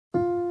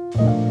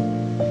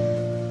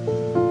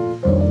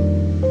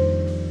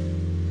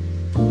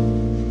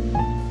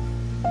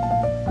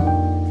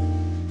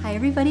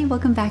Everybody,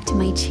 welcome back to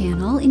my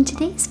channel. In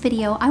today's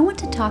video, I want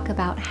to talk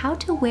about how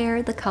to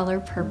wear the color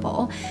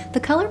purple.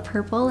 The color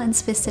purple, and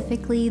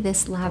specifically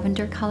this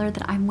lavender color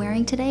that I'm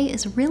wearing today,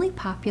 is really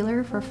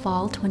popular for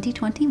fall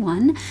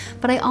 2021,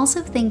 but I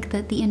also think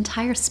that the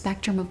entire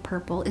spectrum of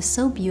purple is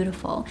so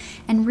beautiful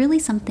and really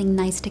something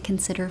nice to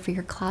consider for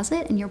your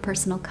closet and your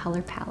personal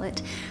color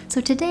palette.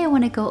 So today I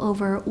want to go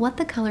over what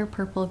the color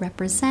purple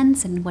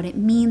represents and what it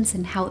means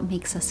and how it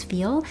makes us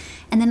feel,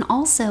 and then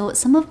also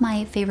some of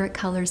my favorite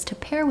colors to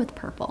pair with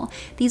purple.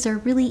 These are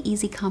really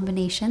easy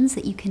combinations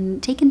that you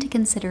can take into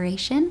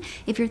consideration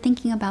if you're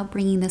thinking about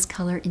bringing this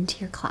color into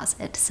your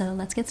closet. So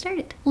let's get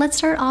started. Let's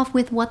start off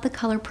with what the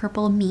color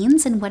purple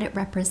means and what it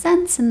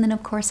represents, and then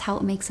of course how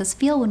it makes us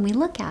feel when we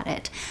look at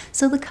it.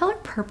 So the color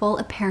purple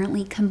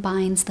apparently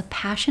combines the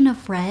passion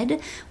of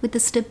red with the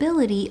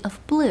stability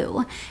of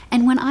blue.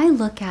 And when I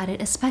look at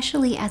it,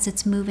 especially as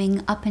it's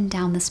moving up and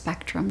down the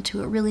spectrum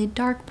to a really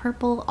dark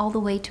purple all the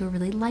way to a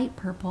really light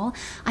purple,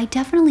 I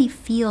definitely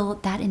feel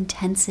that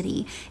intensity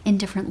in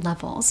different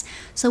levels.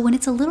 So when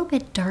it's a little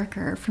bit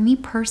darker, for me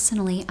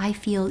personally, I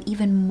feel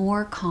even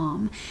more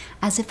calm,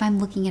 as if I'm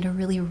looking at a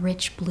really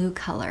rich blue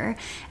color.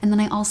 And then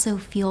I also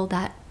feel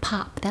that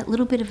pop, that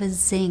little bit of a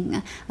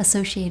zing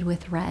associated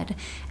with red.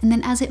 And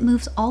then as it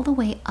moves all the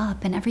way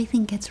up and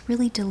everything gets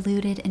really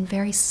diluted and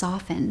very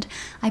softened,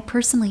 I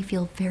personally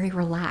feel very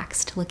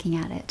relaxed looking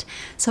at it.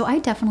 So I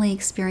definitely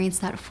experience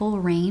that full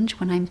range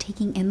when I'm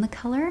taking in the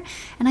color,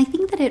 and I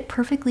think that it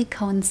perfectly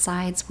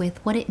coincides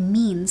with what it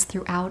means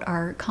throughout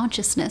our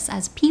consciousness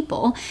as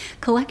people.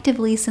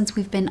 Collectively, since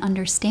we've been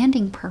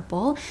understanding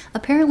purple,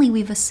 apparently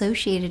we've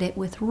associated it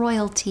with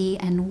royalty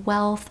and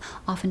wealth,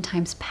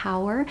 oftentimes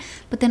power,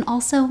 but then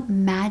also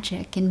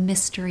magic and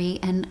mystery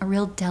and a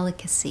real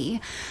delicacy.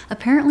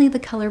 Apparently the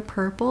color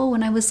purple,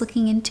 when I was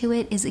looking into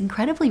it, is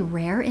incredibly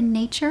rare in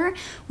nature,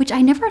 which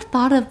I never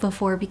thought of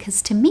before,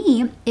 because to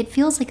me it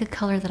feels like a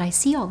color that I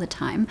see all the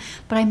time,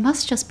 but I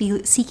must just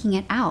be seeking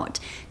it out,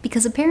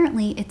 because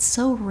apparently it's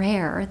so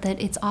rare that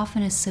it's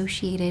often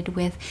associated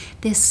with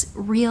this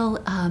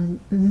real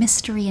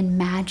mystery and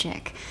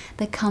magic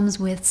that comes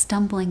with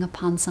stumbling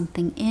upon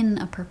something in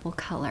a purple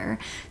color.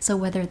 So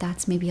whether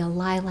that's maybe a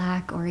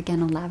lilac or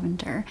again a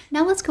lavender.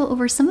 Now let's go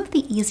over some of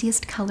the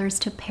easiest colors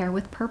to pair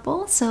with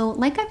purple. So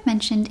like I've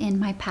mentioned in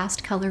my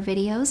past color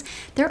videos,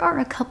 there are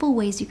a couple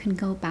ways you can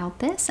go about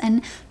this,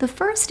 and the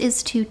first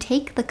is to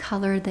take the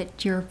color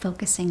that you're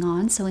focusing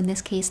on, so in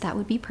this case that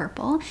would be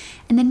purple,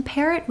 and then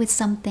pair it with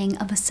something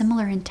of a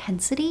similar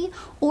intensity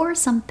or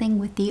something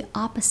with the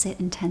opposite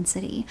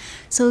intensity.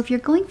 So if you're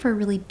going for a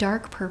really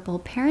dark purple,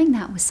 pairing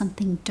that with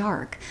something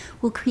dark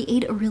will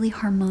create a really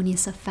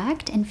harmonious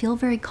effect and feel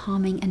very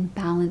calming and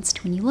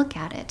balanced when you look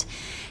at it.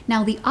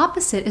 Now the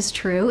opposite is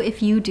true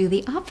if you do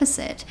the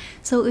opposite.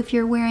 So if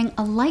you're wearing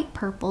a light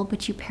purple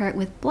but you pair it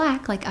with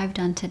black like I've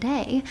done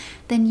today,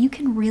 then you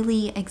can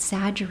really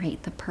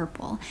exaggerate the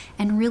purple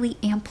and really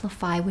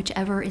amplify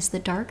whichever is the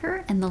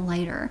darker and the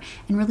lighter,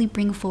 and really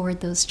bring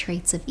forward those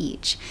traits of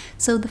each.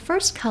 So the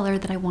first color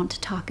that I want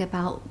to talk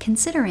about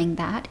considering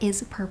that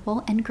is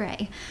purple and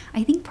gray.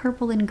 I think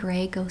purple and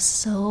gray go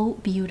so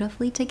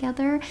beautifully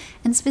together,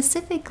 and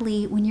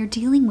specifically when you're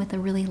dealing with a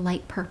really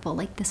light purple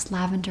like this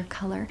lavender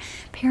color,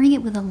 pairing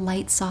it with a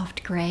light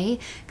soft gray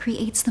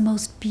creates the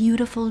most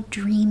beautiful,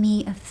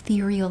 dreamy,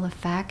 ethereal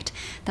effect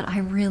that I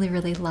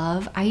really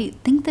love. I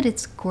think that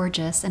it's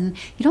gorgeous and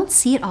you don't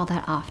see it all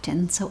that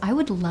often, so I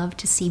would love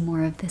to see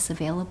more of this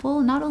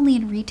available, not only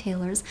in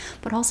retailers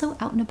but also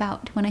out and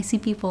about when I see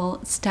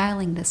people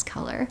styling this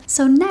color.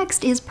 So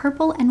next is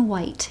purple and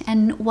white,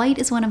 and white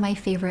is one of my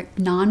favorite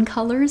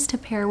non-colors to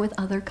pair with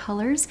other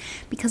colors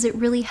because it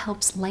really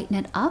helps lighten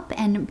it up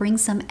and bring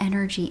some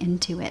energy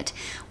into it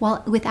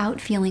while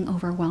without feeling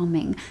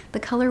overwhelming. The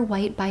color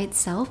white by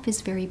itself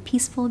is very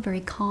peaceful,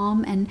 very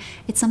calm, and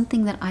it's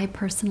something that I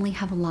personally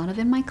have a lot of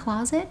in my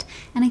closet,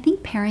 and I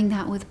think pairing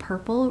that with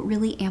purple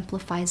really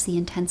amplifies the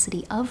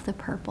intensity of the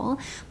purple,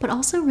 but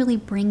also really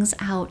brings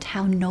out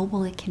how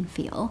noble it can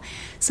feel.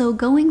 So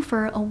going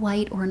for a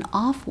white or an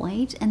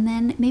off-white and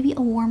then maybe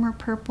a warmer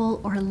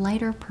purple or a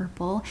lighter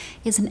purple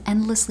is an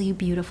endlessly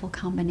beautiful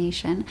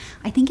combination.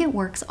 I think it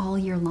works all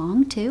year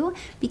long too,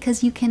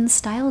 because you can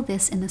style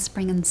this in the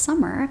spring and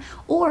summer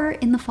or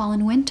in the fall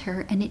and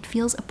winter, and it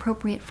feels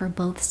appropriate for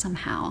both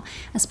somehow,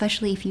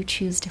 especially if you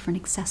choose different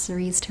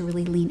accessories to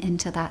really lean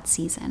into that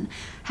season.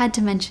 Had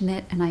to mention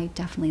it, and I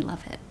definitely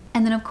love it.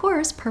 And then of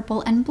course,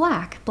 purple and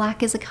black.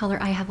 Black is a color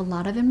I have a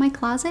lot of in my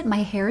closet.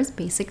 My hair is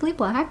basically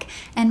black,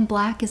 and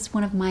black is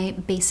one of my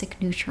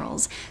basic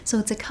neutrals. So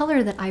it's a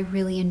color that I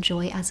really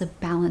enjoy as a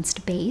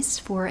balanced base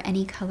for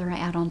any color I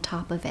add on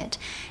top of it.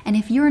 And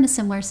if you're in a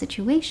similar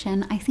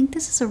situation, I think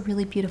this is a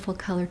really beautiful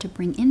color to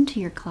bring into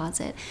your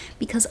closet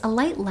because a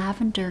light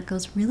lavender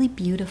goes really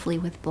beautifully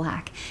with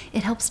black.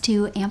 It helps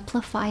to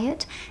amplify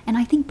it, and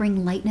I think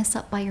bring lightness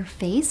up by your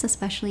face,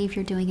 especially if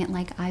you're doing it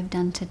like I've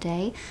done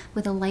today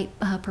with a light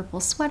purple purple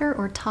sweater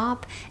or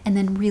top, and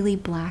then really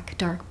black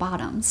dark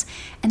bottoms.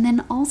 And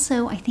then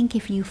also, I think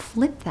if you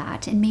flip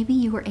that and maybe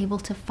you were able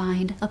to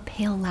find a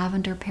pale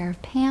lavender pair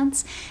of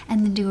pants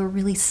and then do a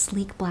really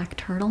sleek black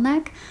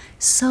turtleneck,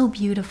 so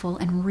beautiful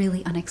and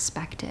really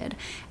unexpected.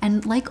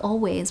 And like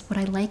always, what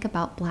I like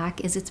about black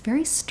is it's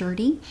very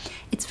sturdy,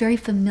 it's very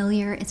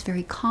familiar, it's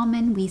very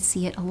common, we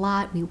see it a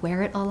lot, we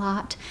wear it a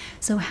lot.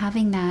 So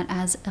having that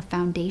as a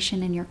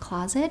foundation in your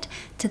closet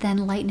to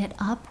then lighten it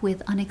up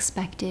with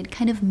unexpected,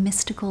 kind of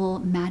mystical,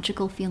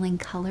 magical feeling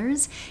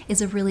colors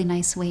is a really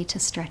nice way to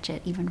stretch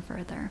it even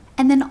further.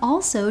 And then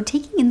also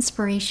taking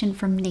inspiration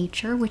from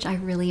nature, which I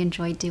really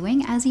enjoy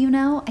doing. As you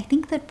know, I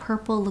think that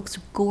purple looks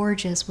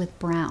gorgeous with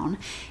brown.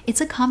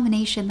 It's a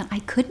combination that I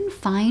couldn't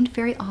find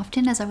very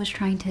often as I was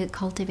trying to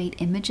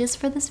cultivate images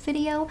for this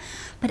video,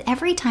 but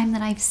every time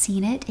that I've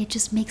seen it, it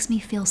just makes me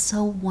feel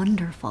so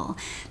wonderful.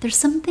 There's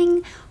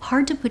something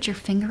hard to put your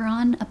finger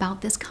on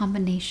about this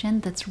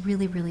combination that's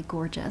really, really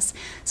gorgeous.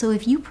 So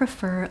if you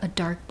prefer a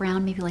dark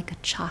brown, maybe like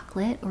a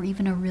chocolate or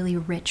even a really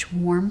rich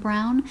warm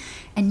brown,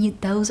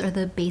 and those are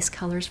the base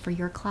colors for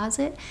your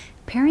closet,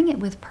 pairing it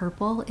with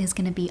purple is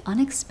going to be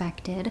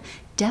unexpected,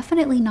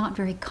 definitely not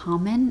very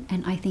common,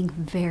 and I think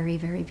very,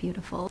 very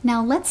beautiful.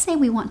 Now let's say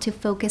we want to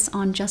focus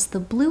on just the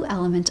blue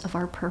element of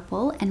our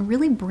purple and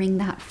really bring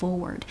that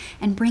forward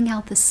and bring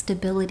out the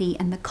stability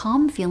and the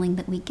calm feeling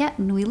that we get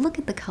when we look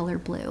at the color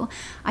blue.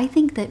 I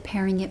think that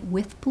pairing it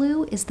with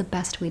blue is the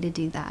best way to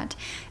do that.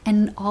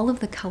 And all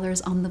of the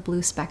colors on the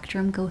blue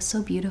spectrum go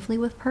so beautifully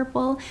with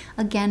purple,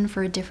 again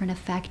for a different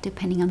effect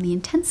depending on the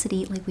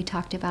intensity like we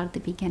talked about at the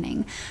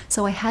beginning.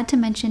 So I had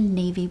to mention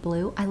navy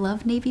blue. I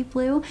love navy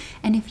blue,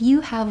 and if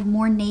you have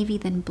more navy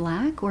than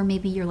black, or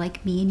maybe you're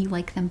like me and you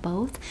like them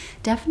both,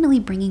 definitely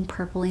bringing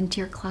purple into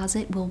your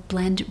closet will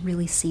blend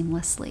really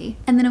seamlessly.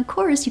 And then of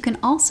course you can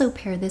also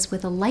pair this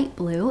with a light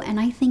blue, and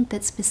I think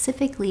that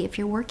specifically if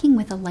you're working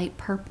with a light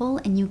purple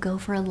and you go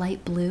for a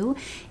light blue,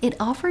 it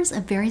offers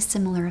a very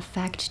similar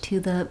effect to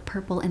the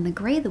purple and the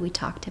gray that we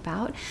talked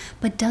about,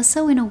 but does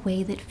so in a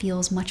way that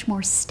feels much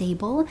more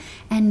stable,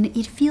 and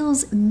it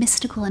feels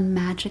mystical and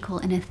magical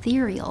and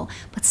ethereal,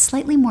 but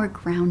slightly more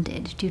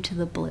grounded due to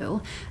the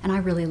blue. And I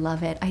really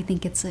love it. I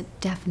think it's a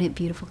definite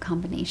beautiful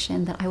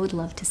combination that I would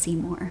love to see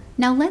more.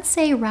 Now let's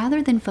say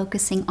rather than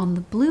focusing on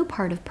the blue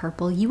part of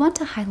purple, you want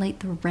to highlight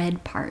the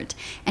red part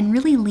and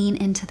really lean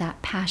into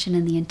that passion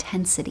and the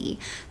intensity.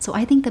 So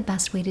I think the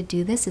best way to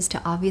do this is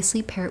to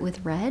obviously pair it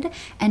with red,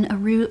 and a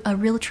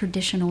real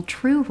traditional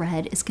true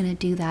red is going to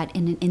do that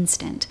in an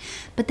instant.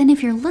 But then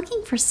if you're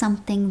looking for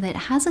something that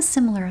has a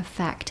similar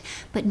effect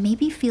but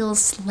maybe feels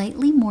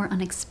slightly more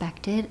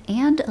unexpected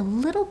and a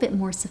little bit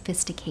more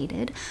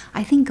sophisticated,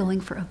 I think going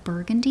for a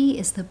burgundy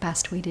is the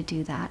best way to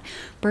do that.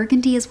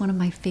 Burgundy is one of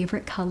my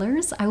favorite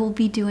colors. I will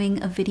be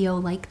doing a video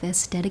like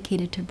this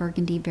dedicated to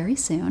burgundy very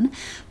soon,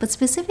 but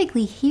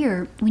specifically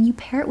here, when you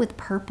pair it with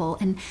purple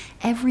and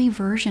every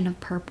version of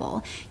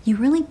purple, you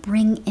really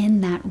bring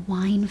in that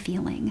wine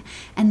feeling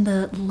and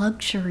the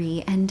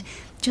luxury and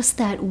just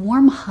that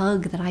warm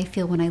hug that I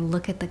feel when I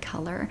look at the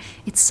color.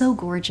 It's so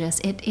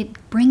gorgeous.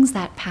 It brings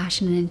that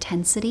passion and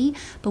intensity,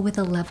 but with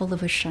a level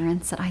of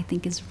assurance that I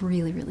think is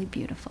really, really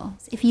beautiful.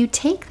 If you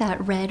take that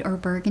red or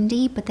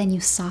burgundy, but then you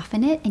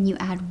soften it and you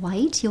add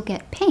white, you'll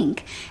get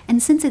pink.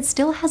 And since it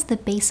still has the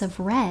base of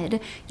red,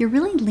 you're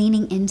really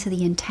leaning into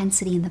the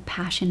intensity and the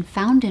passion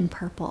found in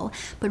purple,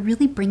 but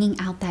really bringing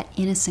out that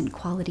innocent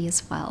quality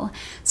as well.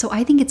 So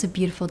I think it's a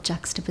beautiful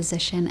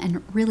juxtaposition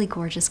and really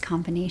gorgeous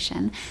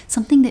combination.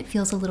 Something that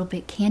feels a little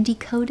bit candy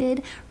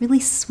coated,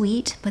 really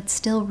sweet, but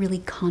still really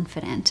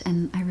confident,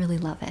 and I really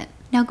love it.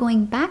 Now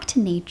going back to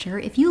nature,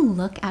 if you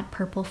look at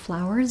purple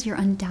flowers, you're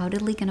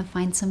undoubtedly going to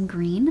find some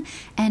green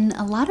and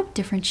a lot of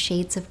different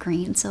shades of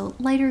green. So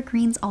lighter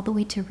greens all the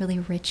way to really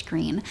rich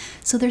green.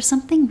 So there's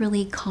something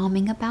really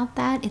calming about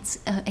that. It's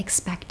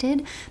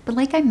expected, but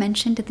like I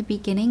mentioned at the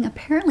beginning,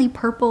 apparently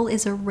purple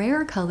is a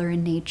rare color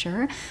in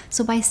nature.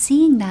 So by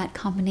seeing that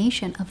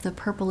combination of the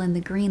purple and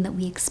the green that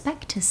we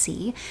expect to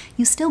see,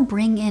 you still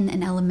bring in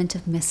an element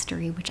of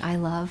mystery, which I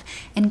love.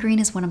 And green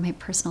is one of my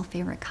personal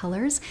favorite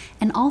colors.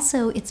 And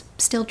also it's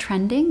still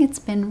trending. It's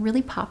been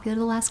really popular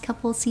the last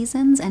couple of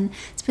seasons, and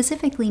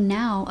specifically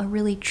now a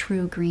really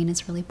true green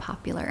is really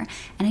popular.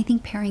 And I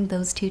think pairing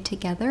those two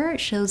together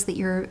shows that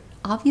you're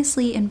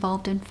obviously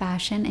involved in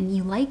fashion and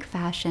you like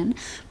fashion,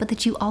 but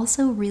that you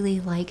also really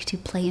like to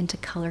play into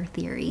color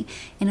theory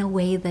in a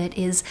way that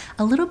is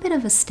a little bit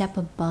of a step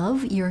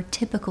above your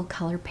typical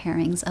color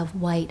pairings of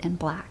white and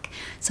black.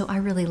 So I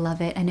really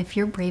love it, and if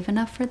you're brave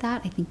enough for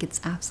that, I think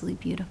it's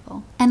absolutely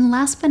beautiful. And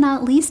last but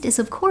not least is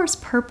of course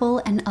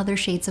purple and other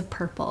shades of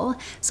purple.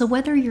 So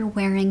whether you're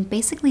wearing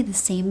basically the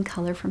same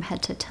color from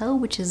head to toe,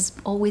 which is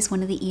always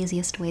one of the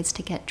easiest ways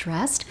to get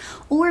dressed,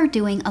 or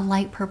doing a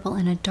light purple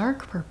and a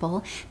dark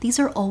purple, these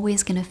are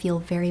always going to feel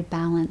very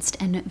balanced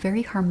and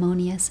very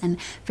harmonious and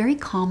very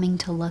calming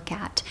to look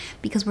at,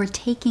 because we're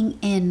taking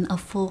in a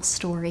full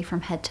story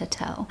from head to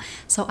toe.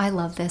 So I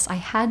love this. I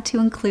had to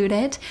include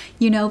it.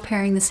 You know,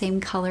 pairing the same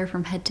color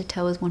from head to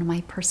toe is one of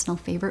my personal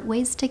favorite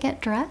ways to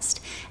get dressed,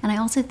 and I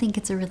also think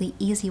it's a really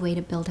easy way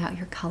to build out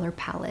your color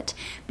palette,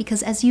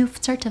 because as you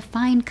start to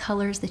find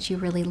colors that you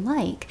really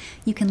like,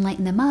 you can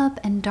lighten them up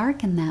and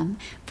darken them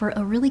for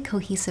a really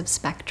cohesive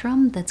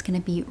spectrum that's going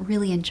to be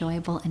really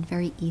enjoyable and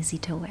very easy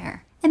to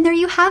wear. And there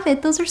you have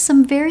it. Those are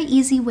some very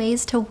easy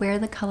ways to wear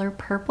the color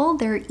purple.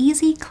 They're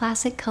easy,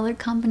 classic color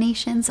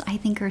combinations I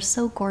think are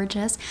so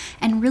gorgeous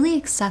and really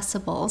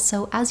accessible.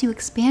 So as you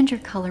expand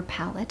your color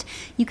palette,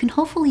 you can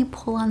hopefully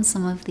pull on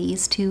some of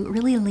these to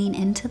really lean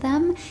into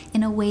them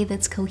in a way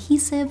that's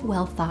cohesive,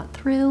 well thought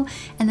through,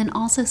 and then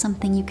also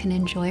something you can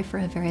enjoy for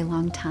a very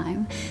long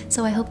time.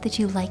 So I hope that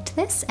you liked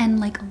this, and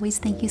like always,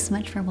 thank you so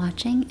much for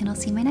watching, and I'll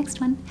see you in my next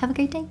one. Have a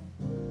great day.